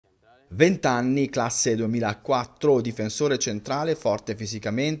20 anni, classe 2004, difensore centrale, forte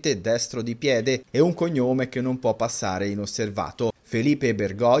fisicamente, destro di piede e un cognome che non può passare inosservato. Felipe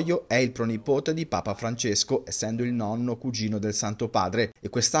Bergoglio è il pronipote di Papa Francesco, essendo il nonno cugino del Santo Padre, e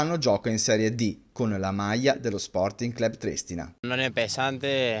quest'anno gioca in Serie D con la maglia dello Sporting Club Trestina. Non è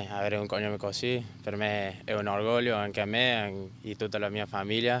pesante avere un cognome così, per me è un orgoglio anche a me e a tutta la mia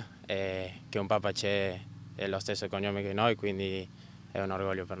famiglia che un Papa c'è lo stesso cognome che noi, quindi è un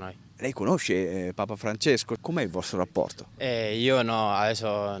orgoglio per noi. Lei conosce Papa Francesco? Com'è il vostro rapporto? Io no,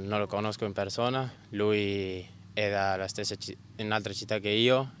 adesso non lo conosco in persona, lui è in un'altra città che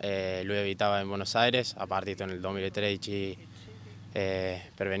io, lui abitava in Buenos Aires, ha partito nel 2013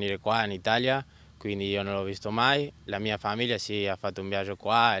 per venire qua in Italia, quindi io non l'ho visto mai. La mia famiglia sì, ha fatto un viaggio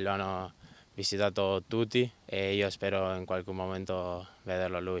qua e lo hanno visitato tutti e io spero in qualche momento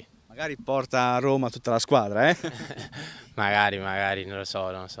vederlo a lui. Magari porta a Roma tutta la squadra, eh? Magari, non lo so,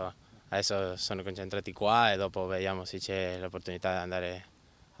 non lo so. Adesso sono concentrati qua e dopo vediamo se c'è l'opportunità di andare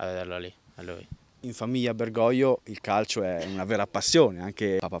a vederlo lì, a lui. In famiglia Bergoglio il calcio è una vera passione,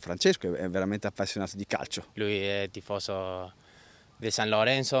 anche Papa Francesco è veramente appassionato di calcio. Lui è tifoso di San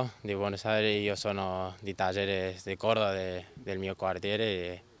Lorenzo, di Buenos Aires, io sono di Talleres di Córdoba, del mio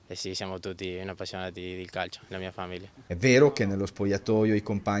quartiere e sì, siamo tutti appassionati di calcio, la mia famiglia. È vero che nello spogliatoio i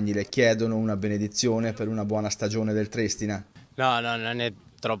compagni le chiedono una benedizione per una buona stagione del Trestina? No, non è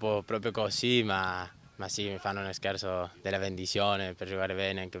troppo proprio così, ma sì, mi fanno uno scherzo della benedizione per giocare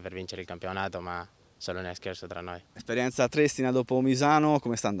bene, anche per vincere il campionato, ma solo uno scherzo tra noi. Esperienza a Trestina dopo Misano,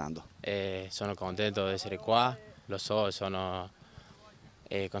 come sta andando? Sono contento di essere qua, lo so, sono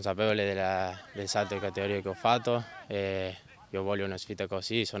consapevole del salto di categoria che ho fatto. Io voglio una sfida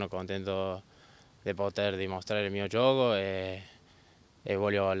così, sono contento di poter dimostrare il mio gioco e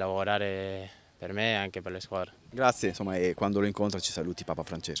voglio lavorare per me e anche per le squadre. Grazie, insomma, e quando lo incontra ci saluti Papa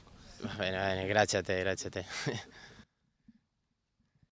Francesco. Va bene, grazie a te, grazie a te.